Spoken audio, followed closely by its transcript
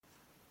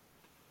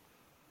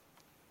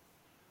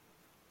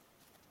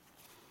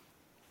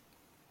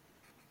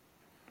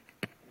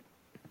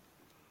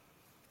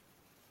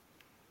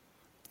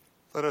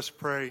Let us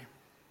pray.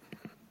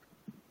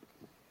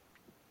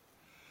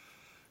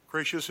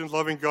 Gracious and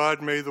loving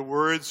God, may the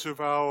words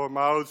of our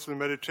mouths and the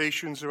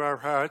meditations of our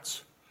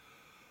hearts,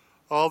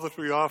 all that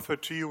we offer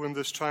to you in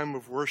this time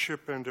of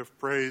worship and of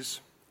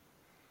praise,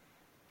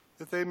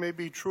 that they may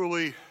be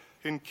truly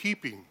in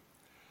keeping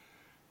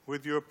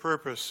with your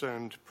purpose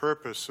in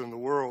the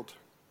world.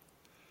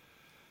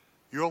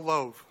 Your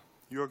love,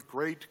 your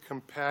great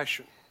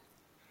compassion,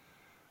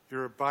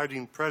 your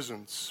abiding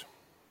presence,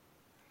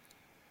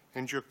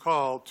 and your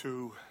call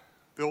to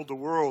build a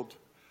world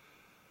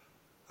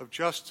of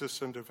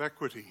justice and of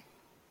equity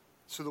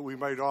so that we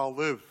might all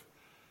live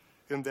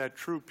in that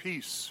true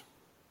peace,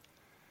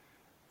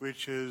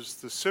 which is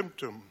the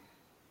symptom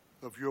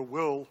of your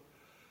will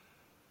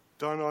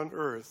done on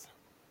earth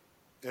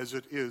as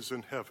it is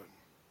in heaven.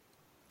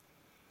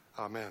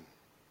 Amen.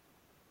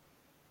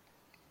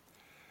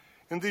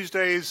 In these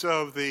days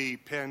of the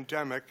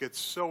pandemic,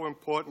 it's so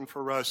important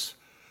for us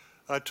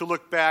to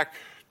look back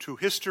to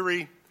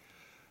history,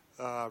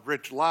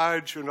 writ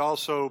large, and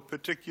also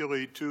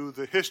particularly to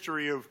the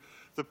history of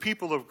the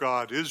people of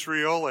God,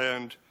 Israel,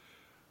 and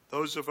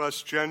those of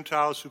us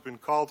Gentiles who've been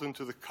called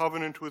into the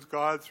covenant with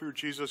God through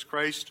Jesus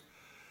Christ,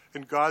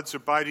 and God's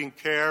abiding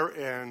care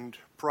and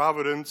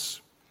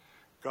providence,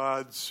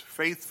 God's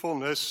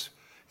faithfulness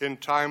in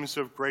times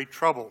of great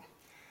trouble.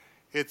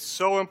 It's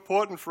so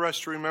important for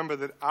us to remember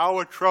that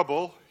our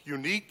trouble,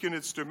 unique in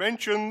its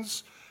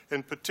dimensions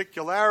and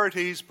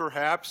particularities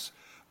perhaps,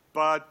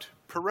 but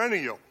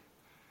perennial,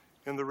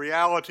 in the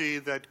reality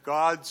that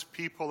God's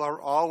people are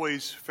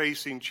always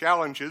facing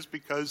challenges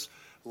because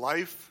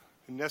life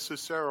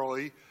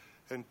necessarily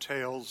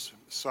entails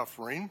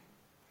suffering,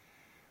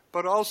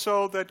 but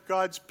also that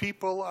God's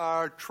people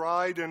are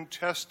tried and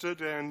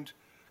tested and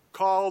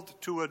called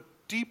to a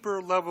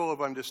deeper level of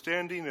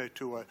understanding,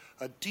 to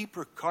a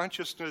deeper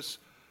consciousness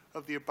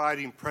of the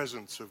abiding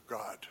presence of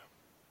God.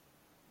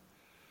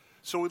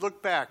 So we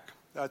look back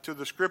to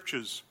the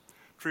Scriptures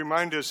to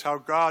remind us how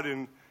God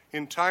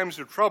in times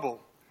of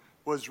trouble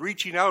was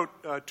reaching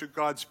out to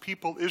God's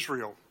people,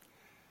 Israel.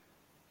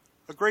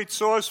 A great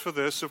source for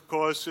this, of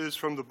course, is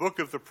from the book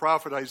of the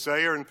prophet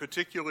Isaiah, and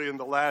particularly in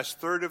the last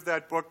third of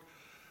that book,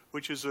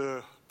 which is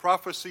a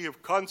prophecy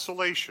of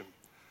consolation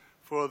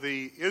for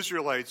the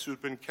Israelites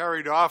who'd been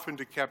carried off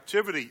into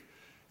captivity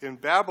in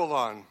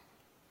Babylon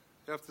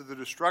after the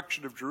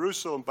destruction of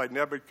Jerusalem by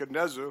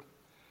Nebuchadnezzar,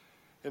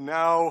 and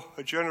now,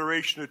 a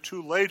generation or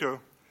two later,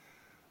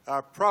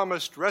 are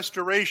promised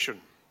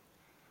restoration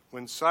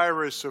when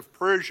Cyrus of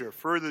Persia,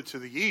 further to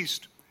the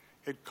east,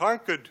 had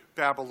conquered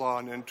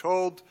Babylon and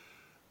told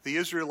the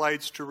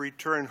Israelites to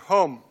return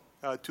home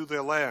to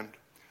their land,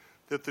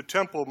 that the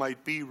temple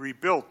might be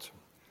rebuilt,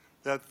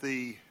 that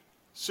the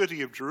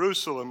city of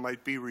Jerusalem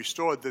might be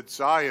restored, that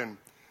Zion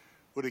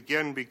would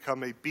again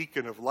become a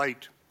beacon of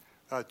light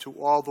to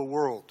all the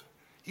world,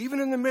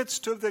 even in the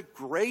midst of the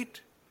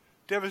great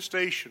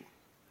devastation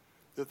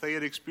that they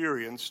had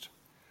experienced.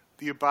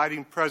 The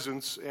abiding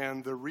presence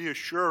and the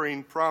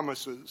reassuring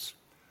promises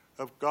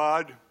of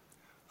God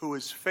who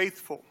is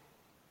faithful.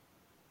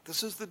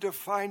 This is the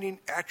defining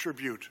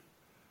attribute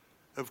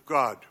of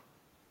God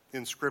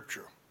in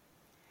Scripture.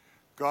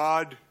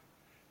 God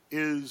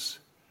is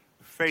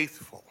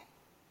faithful,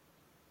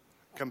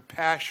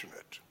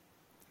 compassionate,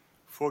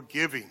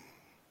 forgiving,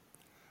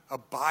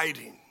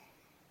 abiding,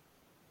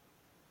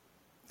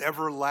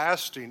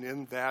 everlasting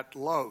in that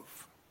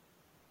love.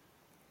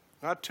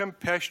 Not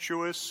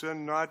tempestuous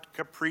and not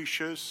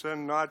capricious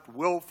and not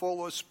willful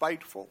or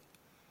spiteful,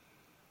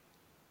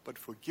 but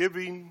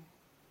forgiving,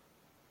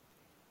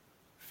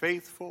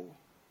 faithful,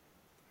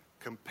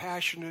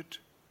 compassionate,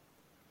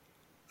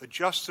 a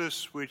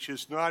justice which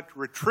is not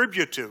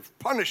retributive,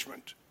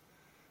 punishment,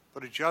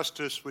 but a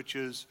justice which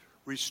is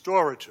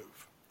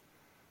restorative,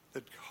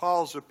 that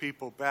calls the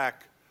people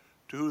back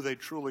to who they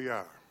truly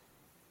are.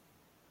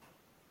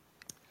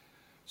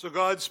 So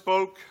God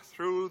spoke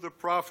through the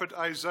prophet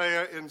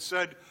Isaiah and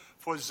said,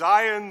 "For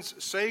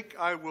Zion's sake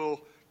I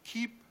will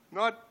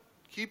not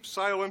keep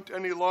silent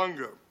any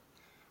longer.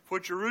 For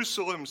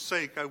Jerusalem's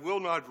sake I will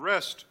not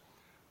rest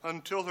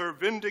until her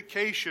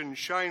vindication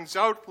shines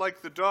out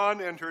like the dawn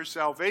and her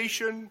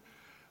salvation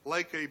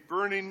like a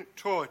burning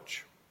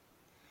torch.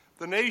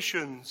 The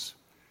nations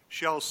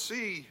shall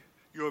see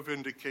your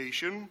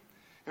vindication,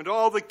 and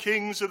all the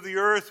kings of the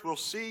earth will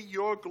see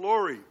your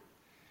glory.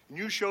 And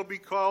you shall be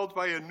called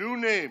by a new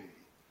name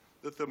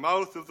that the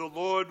mouth of the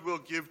Lord will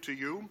give to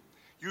you.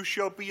 You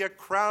shall be a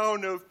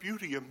crown of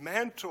beauty, a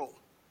mantle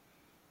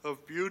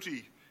of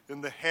beauty in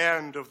the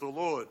hand of the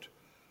Lord,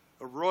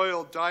 a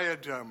royal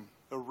diadem,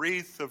 a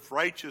wreath of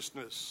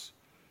righteousness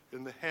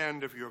in the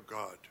hand of your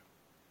God.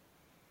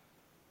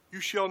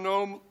 You shall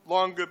no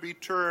longer be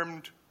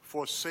termed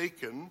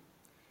forsaken,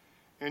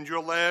 and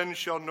your land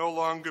shall no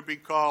longer be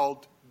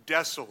called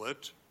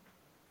desolate,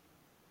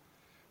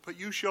 but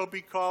you shall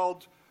be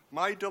called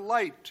my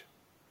delight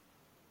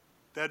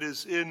that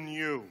is in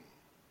you.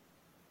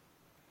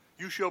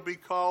 You shall be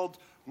called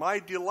my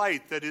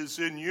delight that is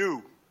in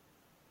you,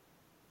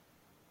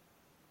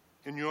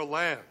 in your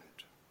land.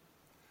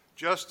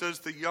 Just as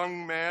the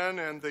young man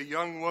and the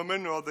young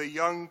woman or the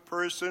young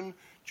person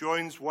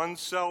joins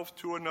oneself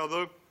to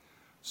another,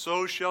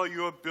 so shall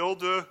your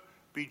builder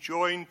be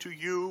joined to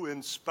you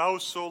in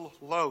spousal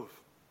love.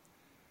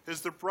 As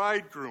the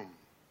bridegroom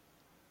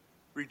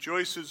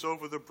rejoices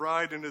over the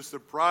bride, and as the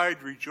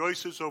bride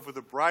rejoices over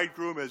the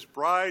bridegroom, as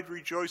bride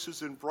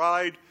rejoices in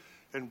bride,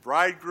 and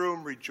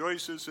bridegroom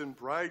rejoices in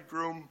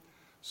bridegroom,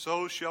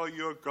 so shall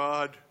your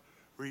God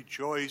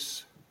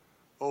rejoice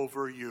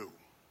over you.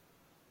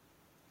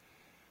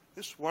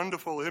 This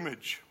wonderful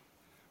image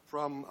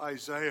from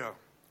Isaiah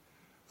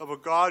of a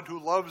God who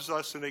loves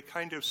us in a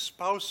kind of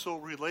spousal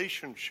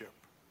relationship,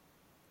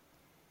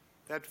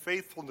 that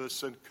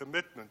faithfulness and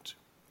commitment,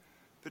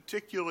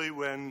 particularly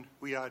when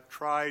we are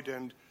tried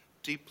and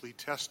deeply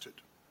tested.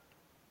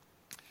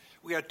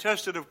 We are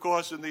tested, of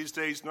course, in these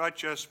days not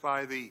just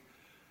by the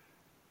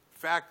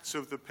facts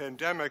of the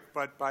pandemic,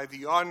 but by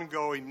the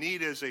ongoing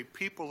need as a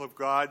people of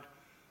God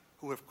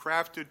who have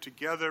crafted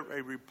together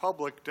a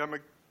republic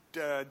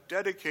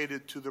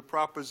dedicated to the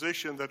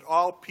proposition that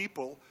all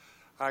people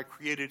are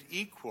created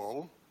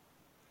equal,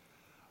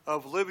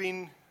 of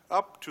living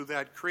up to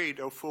that creed,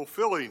 of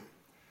fulfilling,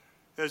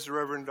 as the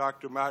Reverend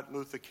Dr. Martin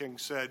Luther King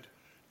said,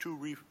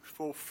 to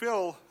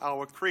fulfill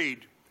our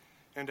creed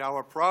and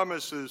our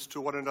promises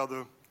to one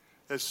another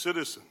as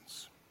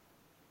citizens.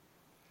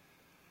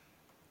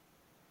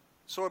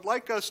 So I'd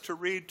like us to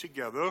read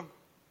together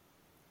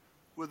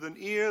with an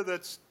ear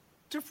that's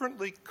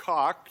differently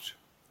cocked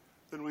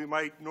than we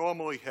might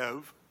normally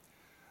have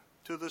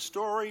to the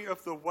story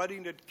of the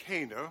wedding at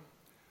Cana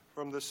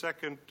from the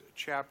 2nd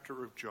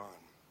chapter of John.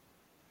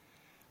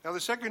 Now, the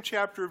 2nd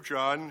chapter of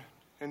John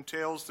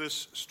entails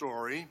this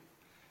story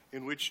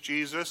in which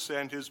Jesus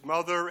and his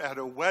mother at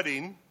a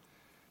wedding,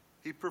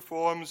 he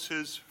performs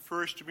his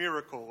first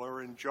miracle,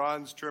 or in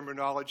John's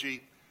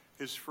terminology,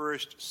 his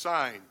first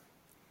sign.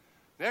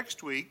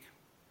 Next week,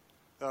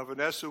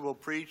 Vanessa will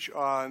preach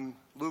on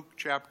Luke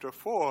chapter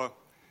 4,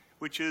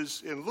 which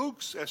is, in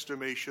Luke's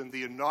estimation,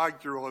 the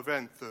inaugural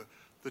event,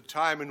 the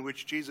time in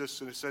which Jesus,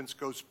 in a sense,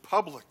 goes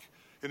public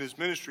in his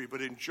ministry.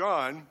 But in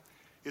John,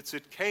 it's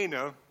at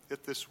Cana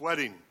at this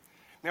wedding.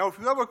 Now, if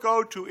you ever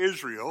go to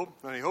Israel,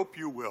 and I hope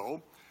you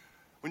will,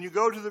 when you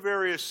go to the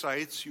various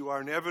sites, you are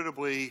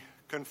inevitably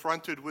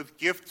confronted with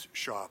gift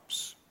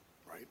shops,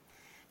 right?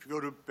 If you go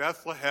to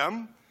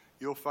Bethlehem,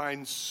 you'll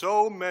find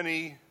so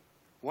many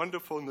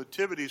wonderful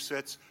nativity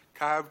sets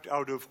carved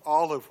out of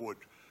olive wood,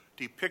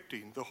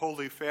 depicting the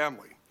Holy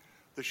Family,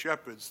 the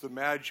shepherds, the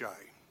magi,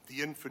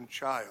 the infant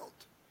child,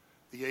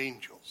 the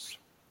angels.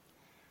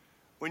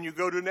 When you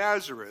go to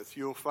Nazareth,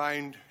 you'll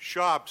find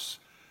shops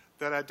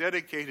that are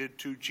dedicated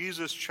to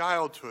Jesus'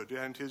 childhood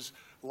and his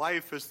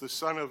life as the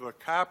son of a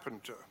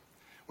carpenter.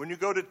 When you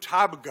go to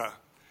Tabgha,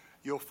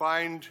 you'll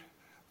find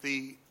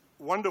the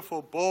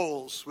wonderful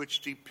bowls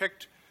which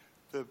depict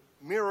the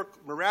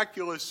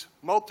miraculous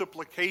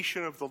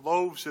multiplication of the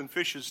loaves and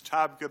fishes,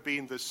 Tabgha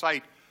being the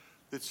site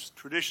that's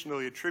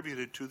traditionally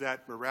attributed to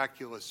that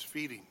miraculous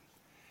feeding.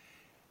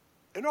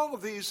 And all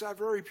of these are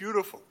very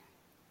beautiful.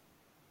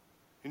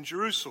 In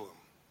Jerusalem,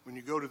 when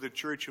you go to the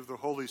Church of the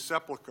Holy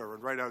Sepulchre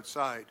and right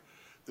outside,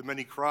 the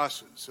many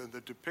crosses and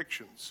the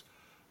depictions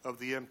of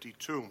the empty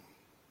tomb.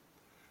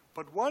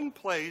 But one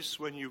place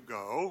when you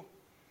go,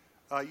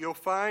 you'll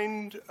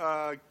find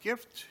a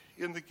gift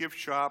in the gift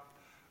shop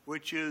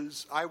which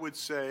is, I would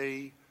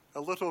say, a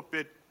little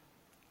bit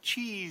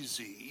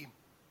cheesy,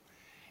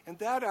 and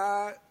that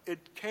are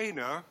at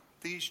Cana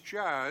these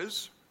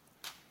jars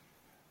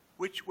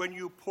which, when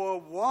you pour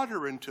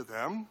water into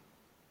them,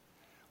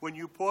 when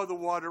you pour the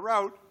water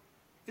out,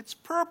 it's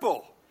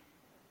purple,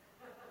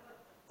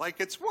 like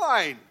it's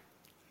wine.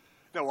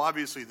 Now,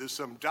 obviously, there's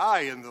some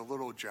dye in the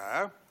little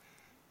jar.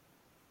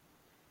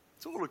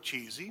 It's a little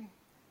cheesy,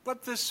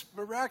 but this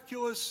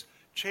miraculous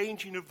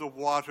changing of the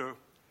water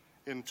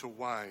into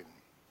wine.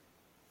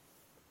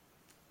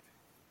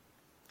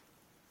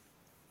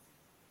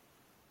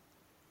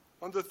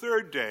 On the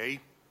third day,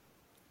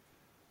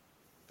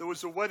 there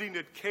was a wedding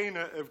at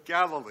Cana of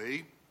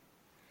Galilee.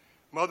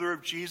 Mother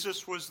of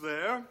Jesus was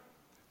there.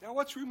 Now,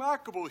 what's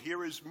remarkable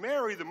here is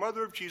Mary, the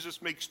mother of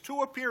Jesus, makes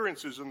two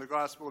appearances in the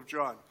Gospel of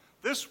John.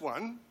 This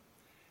one,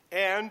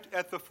 and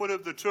at the foot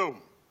of the tomb.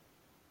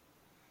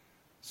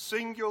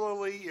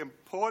 Singularly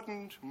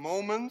important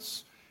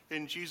moments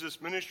in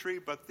Jesus' ministry,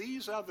 but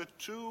these are the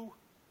two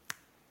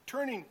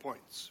turning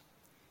points.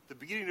 The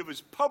beginning of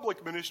his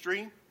public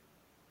ministry,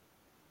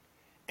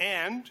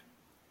 and,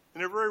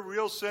 in a very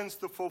real sense,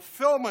 the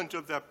fulfillment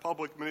of that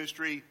public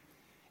ministry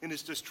in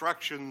his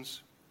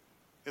destructions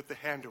at the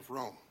hand of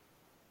Rome.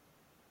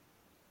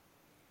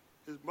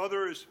 His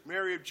mother is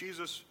Mary of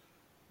Jesus.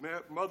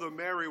 Mother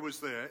Mary was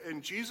there,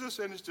 and Jesus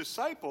and his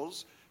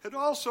disciples had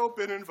also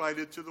been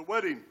invited to the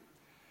wedding.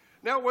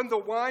 Now, when the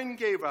wine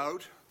gave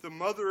out, the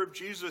mother of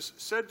Jesus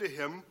said to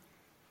him,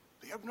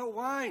 "They have no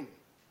wine."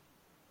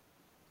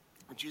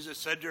 And Jesus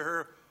said to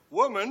her,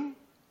 "Woman,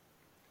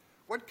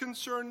 what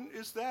concern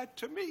is that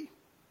to me?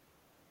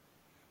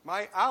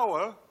 My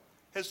hour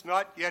has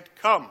not yet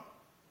come."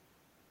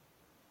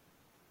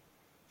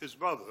 his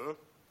mother,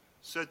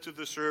 said to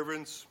the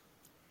servants,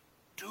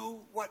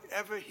 "Do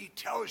whatever he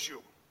tells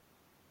you."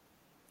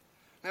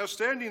 Now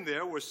standing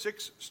there were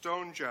 6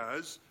 stone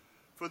jars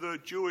for the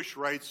Jewish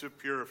rites of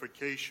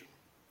purification,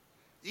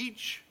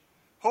 each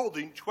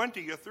holding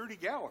 20 or 30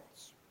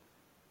 gallons.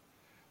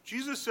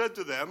 Jesus said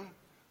to them,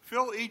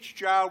 "Fill each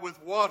jar with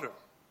water."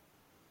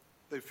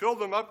 They filled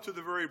them up to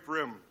the very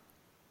brim.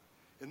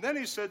 And then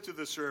he said to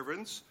the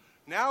servants,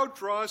 "Now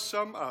draw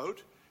some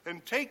out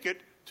and take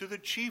it to the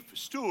chief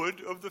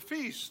steward of the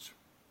feast."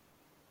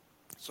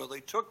 So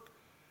they took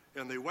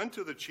and they went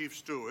to the chief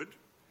steward,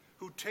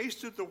 who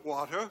tasted the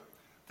water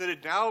that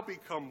had now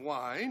become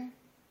wine,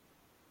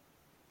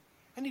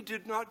 and he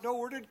did not know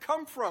where it had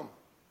come from,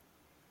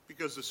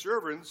 because the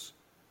servants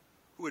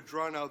who had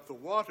drawn out the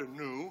water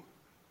knew,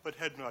 but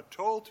had not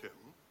told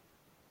him.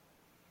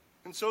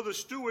 And so the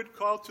steward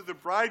called to the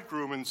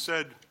bridegroom and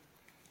said,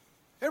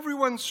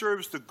 "Everyone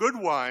serves the good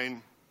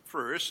wine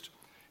first,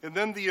 and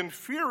then the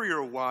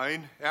inferior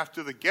wine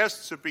after the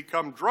guests have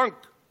become drunk.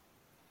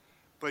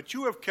 But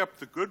you have kept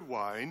the good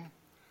wine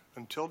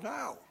until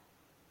now."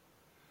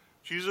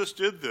 Jesus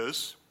did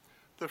this,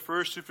 the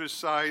first of his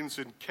signs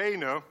in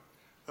Cana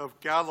of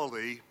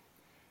Galilee,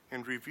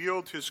 and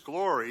revealed his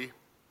glory,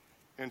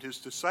 and his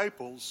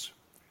disciples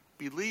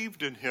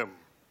believed in him.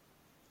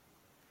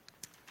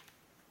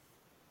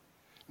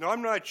 Now,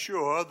 I'm not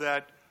sure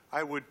that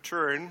I would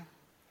turn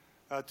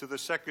to the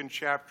 2nd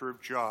chapter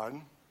of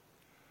John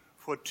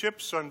for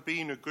tips on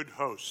being a good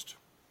host,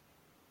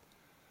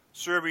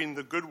 serving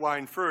the good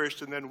wine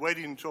first and then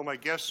waiting until my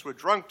guests were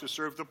drunk to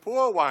serve the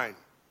poor wine.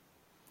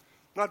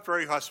 Not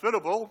very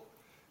hospitable,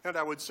 and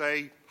I would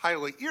say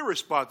highly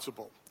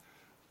irresponsible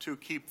to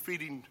keep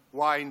feeding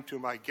wine to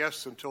my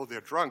guests until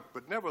they're drunk.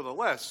 But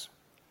nevertheless,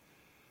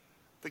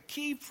 the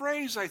key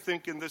phrase, I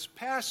think, in this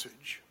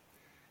passage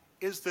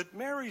is that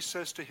Mary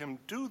says to him,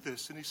 "Do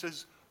this." And he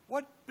says,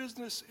 "What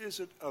business is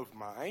it of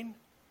mine?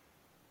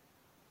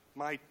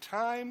 My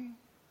time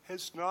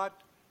has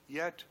not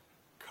yet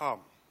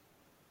come."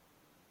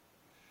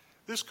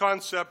 This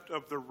concept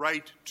of the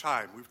right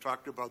time, we've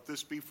talked about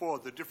this before,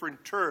 the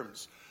different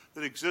terms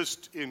that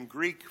exist in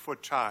Greek for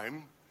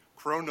time: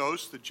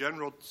 chronos, the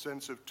general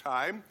sense of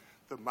time,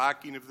 the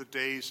marking of the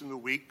days and the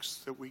weeks,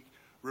 the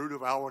root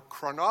of our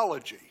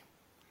chronology.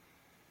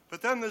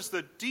 But then there's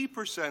the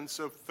deeper sense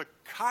of the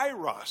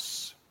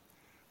Kairos,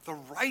 the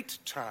right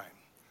time,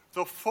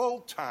 the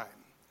full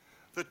time,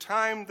 the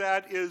time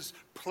that is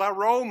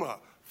pleroma,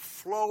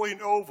 flowing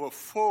over,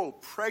 full,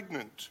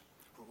 pregnant,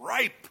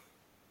 ripe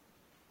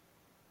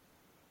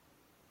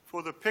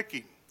for the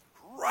picking,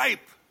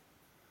 ripe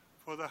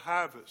for the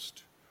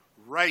harvest,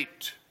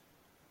 right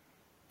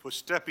for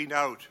stepping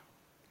out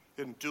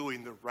and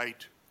doing the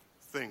right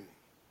thing.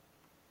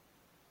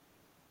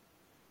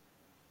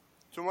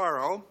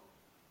 Tomorrow,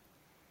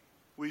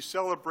 we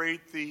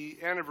celebrate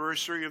the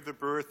anniversary of the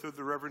birth of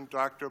the Reverend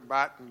Dr.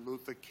 Martin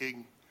Luther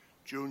King,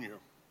 Jr.,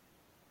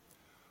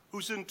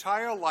 whose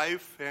entire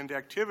life and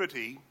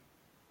activity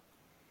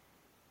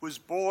was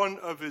born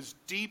of his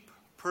deep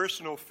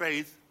personal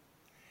faith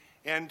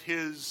and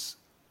his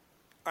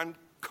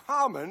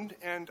uncommon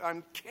and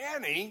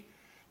uncanny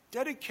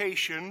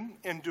dedication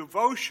and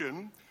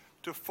devotion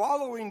to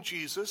following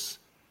Jesus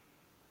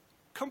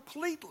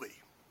completely,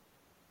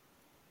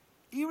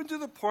 even to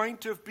the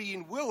point of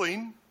being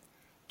willing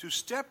to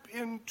step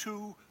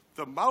into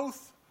the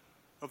mouth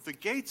of the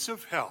gates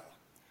of hell,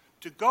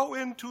 to go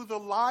into the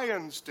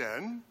lion's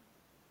den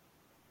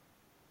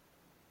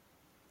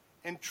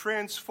and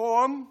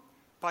transform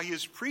by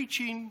his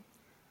preaching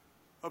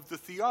of the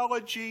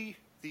theology,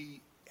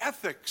 the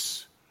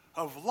ethics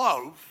of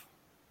love,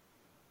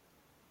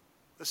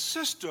 a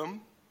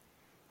system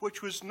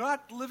which was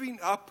not living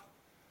up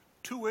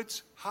to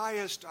its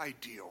highest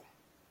ideal.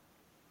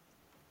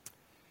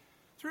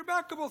 The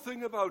remarkable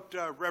thing about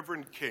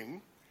Reverend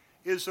King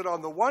is that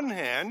on the one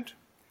hand,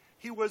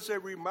 he was a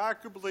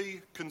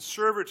remarkably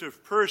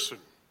conservative person.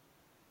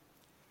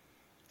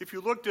 If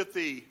you looked at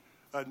the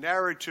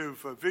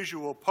narrative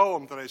visual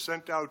poem that I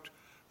sent out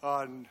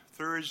on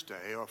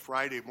Thursday or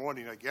Friday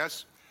morning, I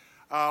guess,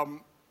 the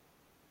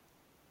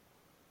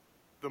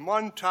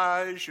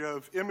montage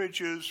of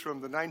images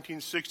from the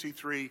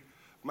 1963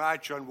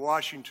 March on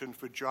Washington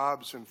for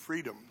Jobs and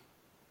Freedom.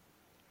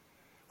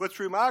 What's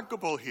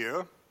remarkable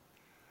here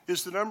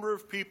is the number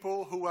of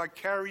people who are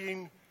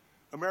carrying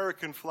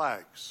American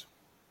flags,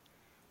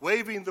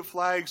 waving the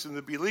flags in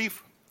the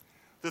belief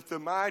that the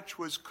march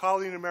was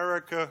calling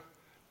America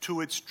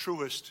to its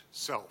truest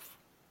self.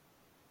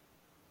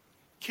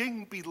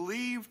 King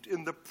believed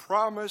in the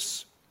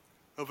promise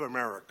of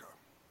America.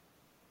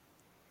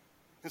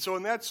 And so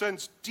in that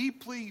sense,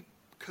 deeply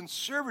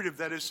conservative,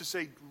 that is to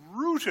say,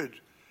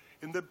 rooted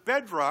in the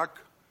bedrock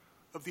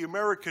of the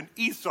American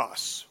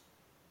ethos.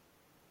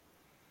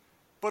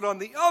 But on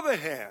the other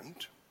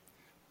hand,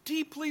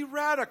 deeply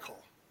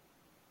radical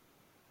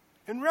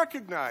in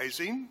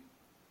recognizing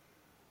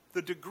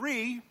the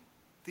degree,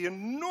 the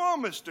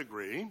enormous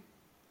degree,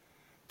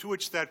 to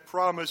which that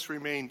promise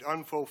remained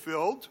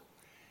unfulfilled,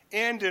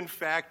 and in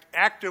fact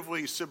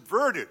actively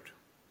subverted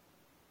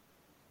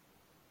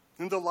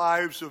in the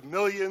lives of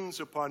millions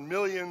upon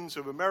millions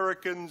of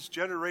Americans,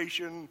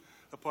 generation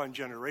upon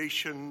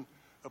generation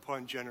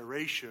upon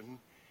generation,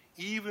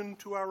 even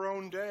to our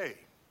own day.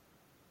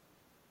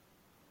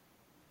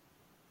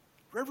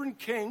 Reverend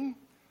King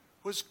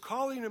was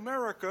calling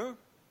America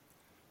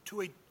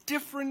to a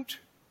different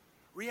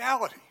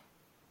reality,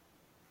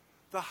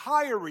 the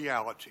higher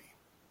reality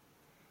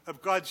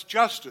of God's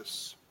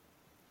justice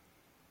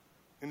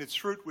and its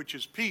fruit, which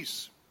is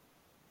peace.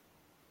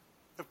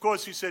 Of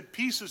course, he said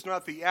peace is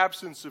not the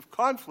absence of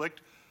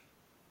conflict.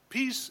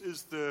 Peace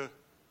is the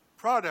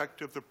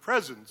product of the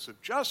presence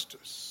of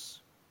justice.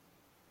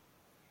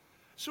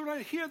 So when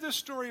I hear this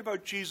story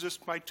about Jesus,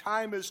 my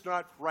time is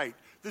not right.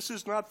 This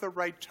is not the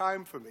right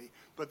time for me.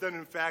 But then,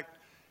 in fact,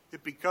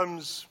 it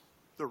becomes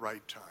the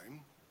right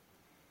time.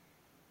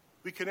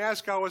 We can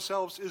ask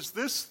ourselves, is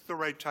this the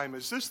right time?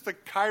 Is this the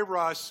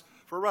Kairos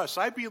for us?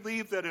 I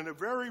believe that in a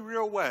very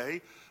real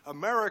way,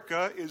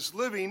 America is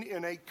living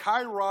in a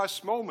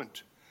Kairos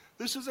moment.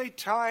 This is a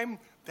time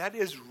that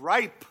is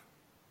ripe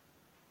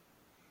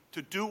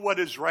to do what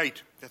is right.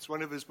 That's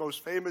one of his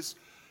most famous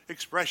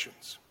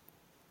expressions.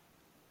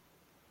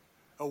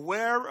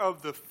 Aware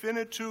of the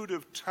finitude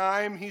of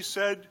time, he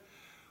said,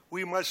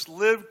 we must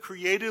live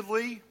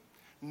creatively,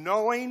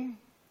 knowing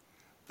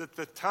that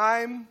the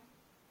time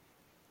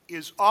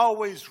is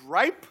always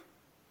ripe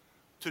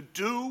to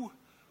do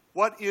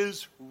what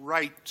is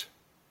right.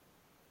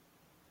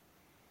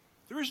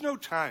 There is no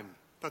time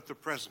but the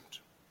present.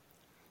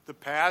 The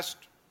past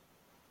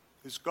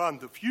is gone.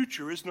 The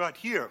future is not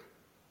here.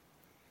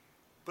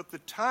 But the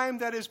time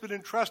that has been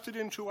entrusted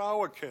into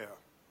our care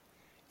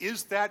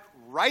is that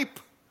ripe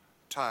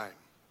time.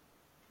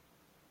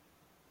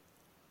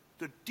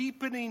 The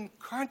deepening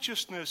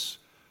consciousness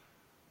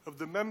of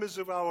the members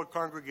of our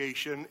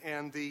congregation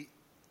and the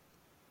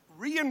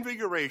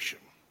reinvigoration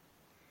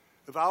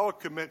of our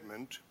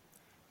commitment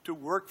to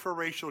work for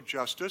racial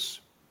justice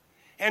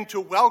and to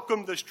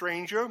welcome the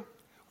stranger,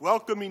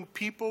 welcoming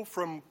people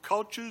from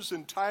cultures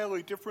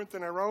entirely different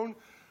than our own,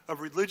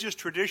 of religious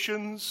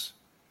traditions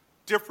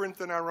different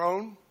than our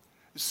own,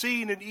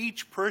 seeing in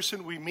each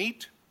person we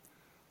meet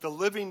the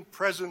living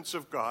presence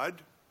of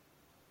God,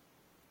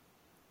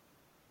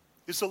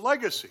 is a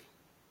legacy.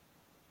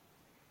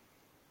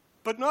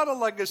 But not a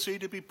legacy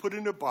to be put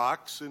in a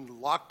box and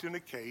locked in a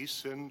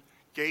case and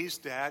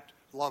gazed at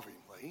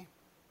lovingly,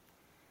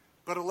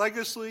 but a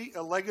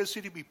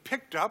legacy to be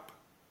picked up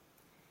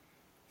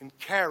and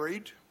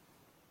carried,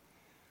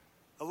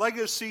 a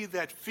legacy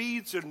that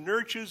feeds and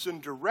nurtures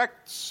and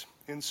directs,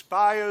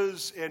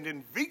 inspires and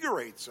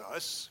invigorates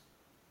us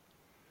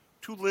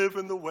to live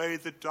in the way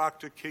that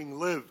Dr. King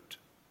lived,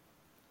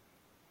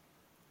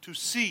 to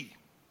see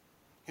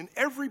in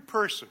every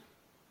person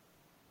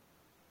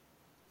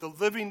the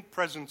living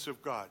presence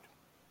of God,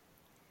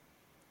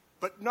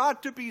 but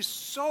not to be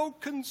so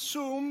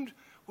consumed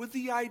with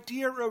the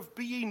idea of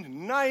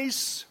being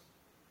nice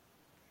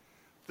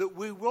that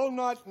we will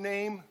not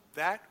name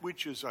that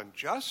which is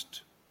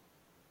unjust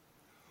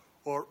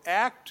or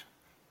act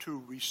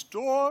to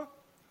restore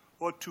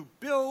or to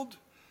build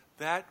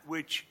that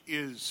which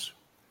is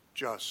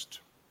just.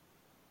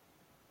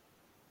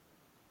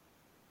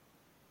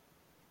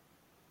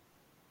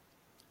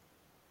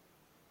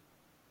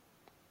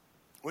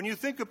 When you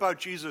think about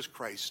Jesus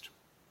Christ,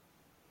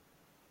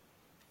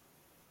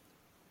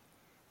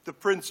 the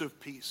Prince of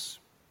Peace,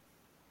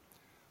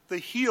 the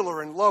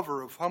healer and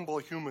lover of humble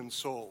human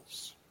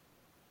souls,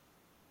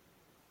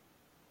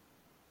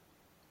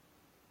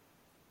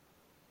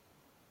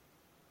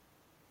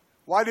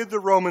 why did the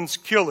Romans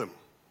kill him?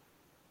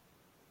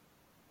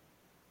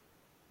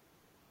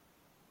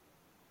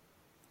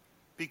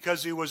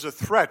 Because he was a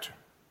threat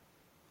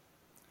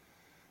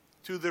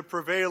to the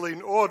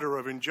prevailing order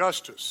of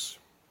injustice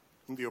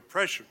and the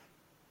oppression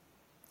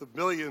of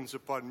millions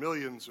upon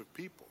millions of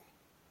people.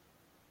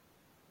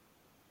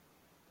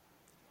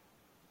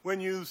 When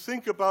you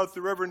think about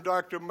the Reverend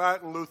Dr.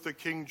 Martin Luther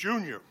King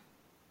Jr.,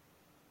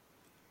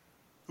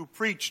 who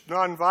preached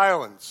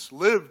nonviolence,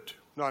 lived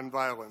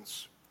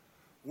nonviolence,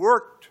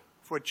 worked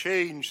for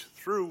change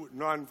through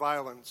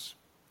nonviolence,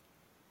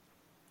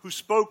 who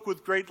spoke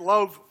with great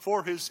love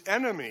for his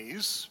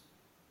enemies,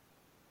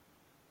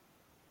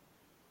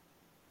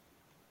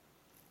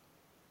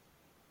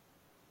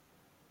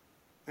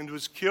 and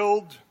was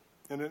killed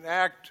in an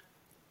act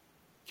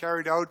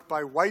carried out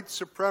by white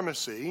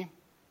supremacy.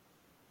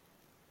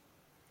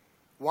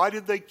 Why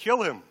did they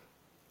kill him?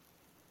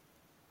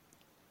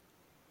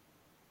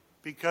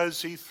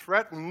 Because he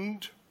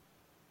threatened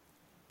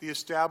the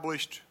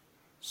established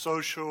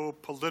social,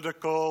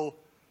 political,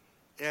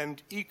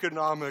 and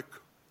economic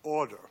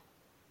order.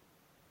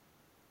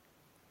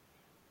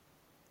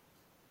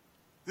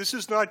 This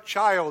is not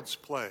child's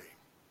play.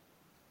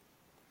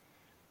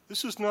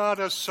 This is not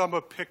a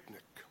summer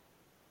picnic.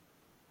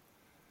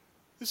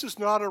 This is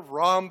not a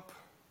romp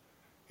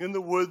in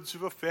the woods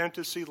of a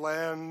fantasy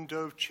land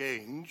of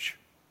change,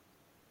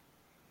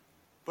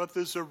 but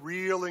there's a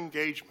real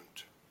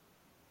engagement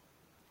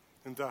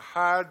and the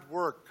hard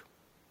work,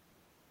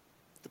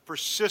 the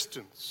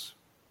persistence,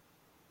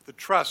 the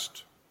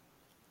trust,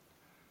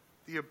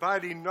 the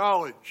abiding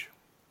knowledge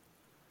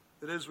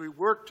that as we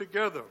work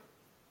together,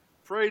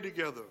 pray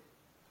together,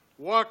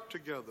 walk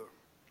together,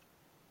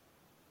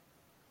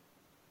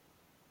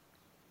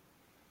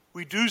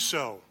 we do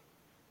so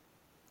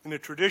in a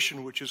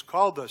tradition which has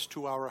called us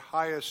to our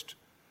highest,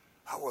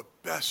 our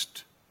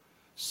best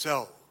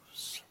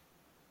selves.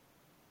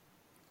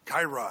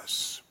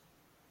 Kairos.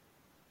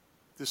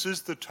 This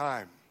is the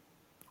time,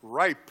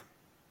 ripe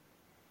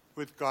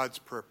with God's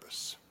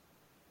purpose.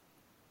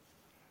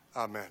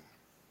 Amen.